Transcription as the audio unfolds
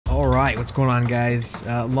All right, what's going on, guys?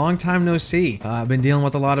 Long time no see. I've been dealing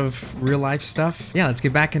with a lot of real life stuff. Yeah, let's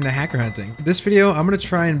get back into hacker hunting. This video, I'm gonna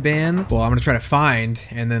try and ban, well, I'm gonna try to find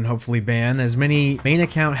and then hopefully ban as many main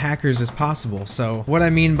account hackers as possible. So what I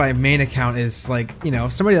mean by main account is like, you know,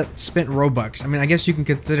 somebody that spent Robux. I mean, I guess you can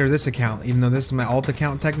consider this account, even though this is my alt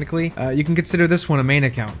account technically, you can consider this one a main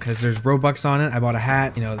account because there's Robux on it. I bought a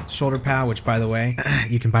hat, you know, shoulder pad, which by the way,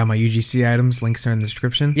 you can buy my UGC items. Links are in the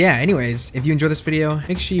description. Yeah, anyways, if you enjoy this video,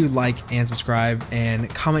 make sure you like and subscribe and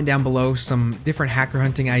comment down below some different hacker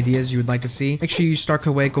hunting ideas you would like to see. Make sure you start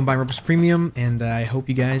Waike and buy Robux Premium, and I hope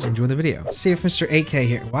you guys enjoy the video. Let's see if Mr. 8K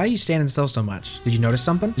here. Why are you standing still so much? Did you notice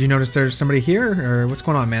something? Did you notice there's somebody here, or what's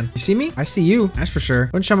going on, man? You see me? I see you. That's for sure.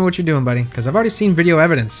 Don't show me what you're doing, buddy, because I've already seen video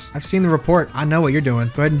evidence. I've seen the report. I know what you're doing.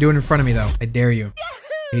 Go ahead and do it in front of me, though. I dare you.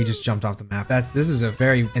 He just jumped off the map. This is a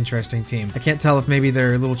very interesting team. I can't tell if maybe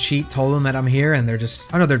their little cheat told them that I'm here and they're just,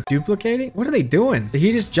 oh no, they're duplicating? What are they doing? Did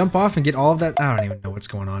he just jump off and get all of that? I don't even know what's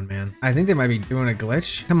going on, man. I think they might be doing a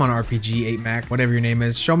glitch. Come on, RPG 8 Mac, whatever your name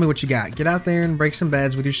is. Show me what you got. Get out there and break some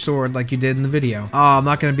beds with your sword like you did in the video. Oh, I'm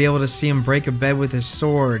not gonna be able to see him break a bed with his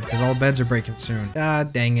sword because all beds are breaking soon.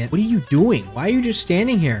 God dang it. What are you doing? Why are you just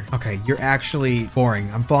standing here? Okay, you're actually boring.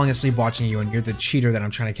 I'm falling asleep watching you and you're the cheater that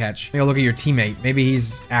I'm trying to catch. Maybe I'll look at your teammate. Maybe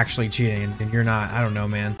he's actually cheating and you're not. I don't know,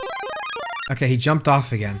 man. Okay, he jumped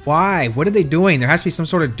off again. Why? What are they doing? There has to be some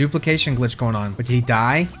sort of duplication glitch going on. But did he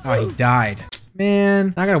die? Oh, he died.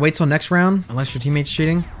 Man, I gotta wait till next round unless your teammate's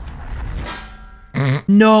cheating.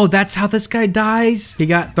 No, that's how this guy dies. He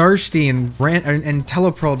got thirsty and ran and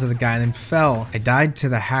teleported to the guy and then fell. I died to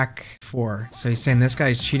the hack 4. So he's saying this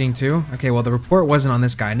guy's cheating too? Okay, well, the report wasn't on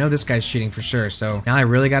this guy. I know this guy's cheating for sure. So now I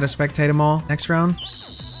really gotta spectate them all next round.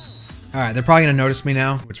 All right, they're probably gonna notice me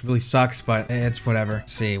now, which really sucks, but it's whatever.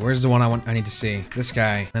 Let's see, where's the one I need to see? This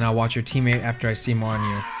guy. Then I'll watch your teammate after I see more on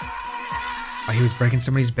you. Oh, he was breaking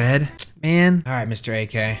somebody's bed? Man. All right, Mr.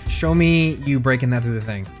 AK. Show me you breaking that through the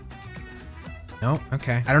thing. No?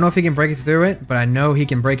 Okay. I don't know if he can break it through it, but I know he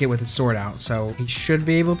can break it with his sword out, so he should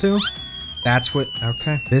be able to. That's what,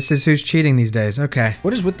 okay. This is who's cheating these days, okay.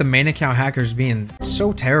 What is with the main account hackers being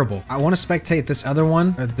so terrible? I want to spectate this other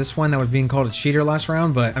one, or this one that was being called a cheater last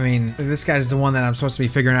round, but I mean, this guy's the one that I'm supposed to be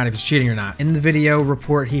figuring out if he's cheating or not. In the video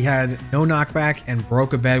report, he had no knockback and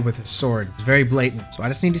broke a bed with his sword. It's very blatant. So I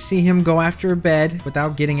just need to see him go after a bed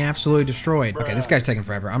without getting absolutely destroyed. Okay, this guy's taking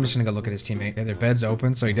forever. I'm just gonna go look at his teammate. Yeah, their bed's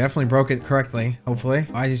open, so he definitely broke it correctly, hopefully.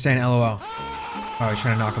 Why is he saying LOL? Oh, he's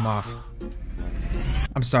trying to knock him off.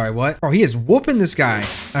 I'm sorry, what? Oh, he is whooping this guy.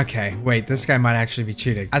 Okay, wait, this guy might actually be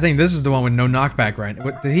cheating. I think this is the one with no knockback, right?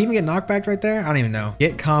 What, did he even get knockback right there? I don't even know.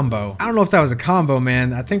 Get combo. I don't know if that was a combo,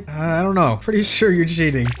 man. I think, I don't know. Pretty sure you're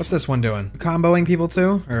cheating. What's this one doing? Comboing people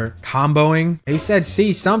too? Or comboing? He said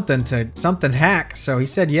see something to something hack. So he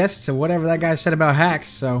said yes to whatever that guy said about hacks.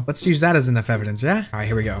 So let's use that as enough evidence, yeah? All right,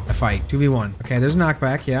 here we go. A fight. 2v1. Okay, there's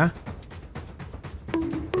knockback, yeah.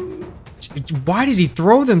 Why does he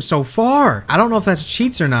throw them so far? I don't know if that's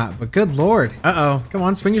cheats or not, but good lord. Uh-oh. Come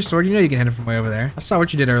on, swing your sword. You know you can hit it from way over there. I saw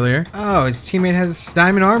what you did earlier. Oh, his teammate has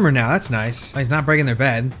diamond armor now. That's nice. He's not breaking their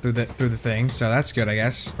bed through the thing, so that's good, I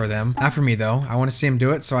guess, for them. Not for me, though. I want to see him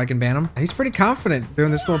do it so I can ban him. He's pretty confident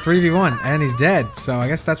doing this little 3v1, and he's dead. So I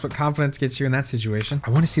guess that's what confidence gets you in that situation. I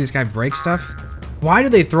want to see this guy break stuff. Why do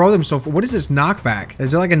they throw them so far? What is this knockback?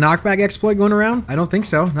 Is there like a knockback exploit going around? I don't think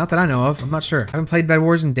so. Not that I know of. I'm not sure. I haven't played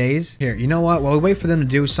BedWars in days. Here, you know what? While we wait for them to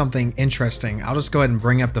do something interesting, I'll just go ahead and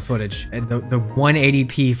bring up the footage. The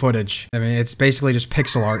 180p footage. I mean, it's basically just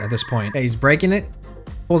pixel art at this point. Okay, he's breaking it.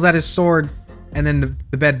 Pulls out his sword. And then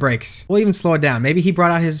the bed breaks. We'll even slow it down. Maybe he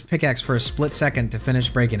brought out his pickaxe for a split second to finish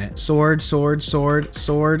breaking it. Sword, sword, sword,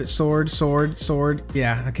 sword, sword, sword, sword.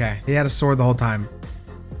 Yeah, okay. He had a sword the whole time.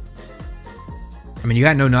 I mean, you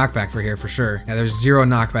got no knockback for here for sure. Yeah, there's zero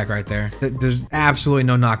knockback right there. There's absolutely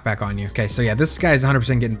no knockback on you. Okay, so yeah, this guy's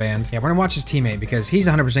 100% getting banned. Yeah, we're gonna watch his teammate because he's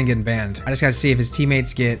 100% getting banned. I just gotta see if his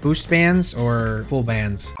teammates get boost bans or full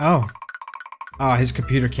bans. Oh. Oh, his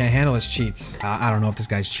computer can't handle his cheats. I don't know if this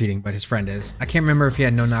guy's cheating, but his friend is. I can't remember if he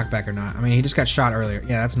had no knockback or not. I mean, he just got shot earlier.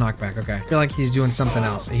 Yeah, that's knockback. Okay. I feel like he's doing something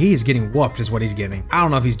else. He's getting whooped is what he's getting. I don't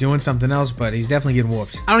know if he's doing something else, but he's definitely getting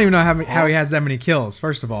whooped. I don't even know how he has that many kills,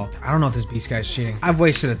 first of all. I don't know if this beast guy's cheating. I've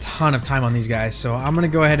wasted a ton of time on these guys, so I'm gonna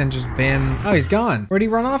go ahead and just ban... Oh, he's gone. Where'd he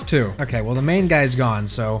run off to? Okay, well, the main guy's gone,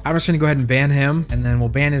 so I'm just gonna go ahead and ban him, and then we'll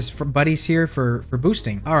ban his buddies here for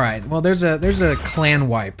boosting. All right, well, there's a clan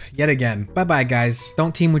wipe yet again. Bye-bye, guys. guys,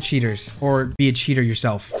 don't team with cheaters or be a cheater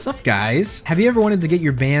yourself. What's up, guys? Have you ever wanted to get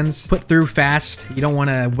your bans put through fast? You don't want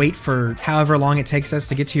to wait for however long it takes us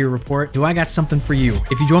to get to your report? Do I got something for you?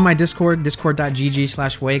 If you join my Discord,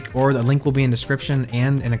 discord.gg/Waike, or the link will be in description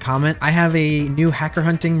and in a comment, I have a new hacker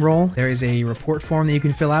hunting role. There is a report form that you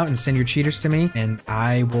can fill out and send your cheaters to me, and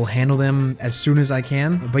I will handle them as soon as I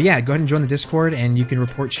can. But yeah, go ahead and join the Discord, and you can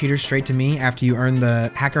report cheaters straight to me after you earn the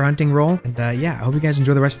hacker hunting role. And yeah, I hope you guys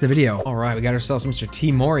enjoy the rest of the video. All right, we got ourselves Mr.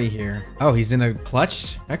 T. Mori here. Oh, he's in a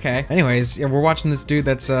clutch? Okay. Anyways, yeah, we're watching this dude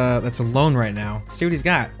that's alone right now. Let's see what he's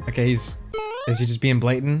got. Okay, is he just being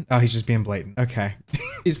blatant? Oh, he's just being blatant. Okay.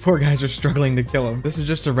 These poor guys are struggling to kill him. This is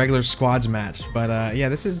just a regular squads match, but yeah,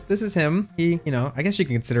 this is him. He, you know, I guess you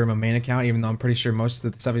can consider him a main account, even though I'm pretty sure most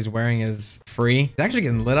of the stuff he's wearing is free. He's actually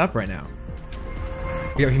getting lit up right now.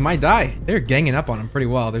 Yo, he might die. They're ganging up on him pretty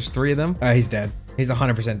well. There's 3 of them. He's dead. He's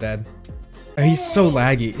 100% dead. Oh, he's so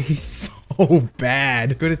laggy. He's so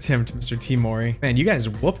bad. Good attempt, Mr. T. Mori. Man, you guys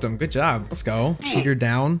whooped him. Good job. Let's go. Cheater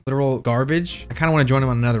down. Literal garbage. I kind of want to join him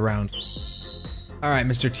on another round. All right,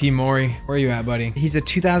 Mr. T. Mori, where are you at, buddy? He's a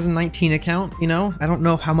 2019 account, you know? I don't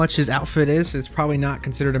know how much his outfit is. It's probably not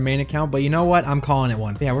considered a main account, but you know what? I'm calling it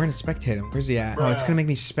one. Yeah, we're gonna spectate him. Where's he at? Oh, it's gonna make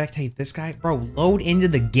me spectate this guy? Bro, load into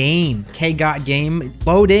the game. K-Got game,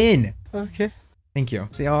 load in. Okay. Thank you.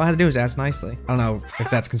 See, all I had to do is ask nicely. I don't know if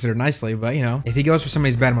that's considered nicely, but you know, if he goes for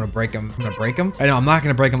somebody's bed, I'm gonna break him. I'm gonna break him? I know, I'm not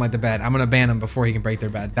gonna break him like the bed. I'm gonna ban him before he can break their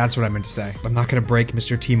bed. That's what I meant to say. I'm not gonna break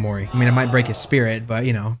Mr. T. Mori. I mean, I might break his spirit, but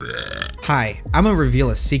you know. Hi, I'm gonna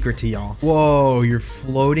reveal a secret to y'all. Whoa, you're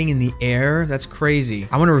floating in the air? That's crazy.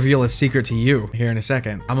 I'm gonna reveal a secret to you here in a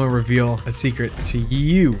second. I'm gonna reveal a secret to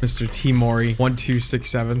you, Mr. T. Mori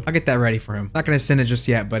 1267. I'll get that ready for him. Not gonna send it just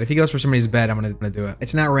yet, but if he goes for somebody's bed, I'm gonna do it.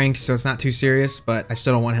 It's not ranked, so it's not too serious, but I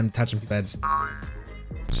still don't want him touching beds.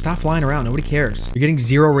 Stop flying around. Nobody cares. You're getting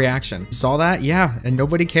 0 reaction. You saw that? Yeah, and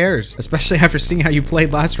nobody cares. Especially after seeing how you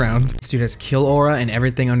played last round. This dude has kill aura and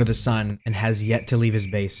everything under the sun and has yet to leave his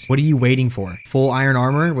base. What are you waiting for? Full iron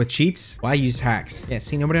armor with cheats? Why use hacks? Yeah,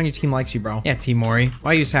 see, nobody on your team likes you, bro. Yeah, T. Mori.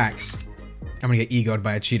 Why use hacks? I'm gonna get egoed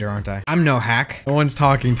by a cheater, aren't I? I'm no hack. No one's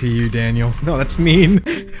talking to you, Daniel. No, that's mean.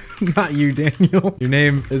 Not you, Daniel. Your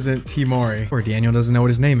name isn't T. Mori. Poor Daniel doesn't know what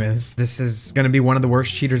his name is. This is gonna be one of the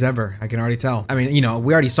worst cheaters ever. I can already tell. I mean, you know,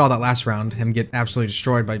 we already saw that last round. Him get absolutely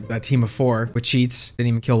destroyed by a team of 4 with cheats. Didn't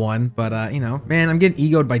even kill one. But, you know, man, I'm getting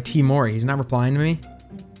egoed by T. Mori. He's not replying to me.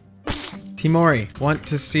 T. Mori, want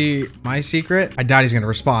to see my secret? I doubt he's gonna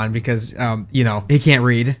respond because, you know, he can't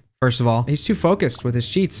read. First of all, he's too focused with his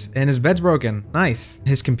cheats and his bed's broken. Nice.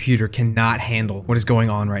 His computer cannot handle what is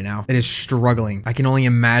going on right now. It is struggling. I can only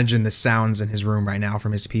imagine the sounds in his room right now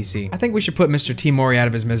from his PC. I think we should put Mr. T. Mori out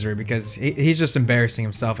of his misery because he's just embarrassing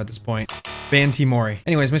himself at this point. Ban T. Mori.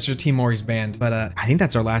 Anyways, Mr. T. Mori's banned, but I think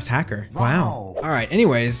that's our last hacker. Wow. All right,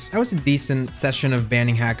 anyways, that was a decent session of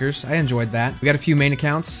banning hackers. I enjoyed that. We got a few main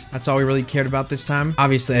accounts. That's all we really cared about this time.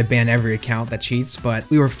 Obviously, I ban every account that cheats, but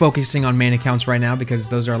we were focusing on main accounts right now because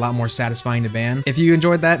those are a lot more satisfying to ban. If you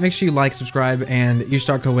enjoyed that, make sure you like, subscribe, and use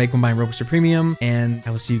start code Waike when buying Robux or Premium, and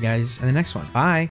I will see you guys in the next one. Bye.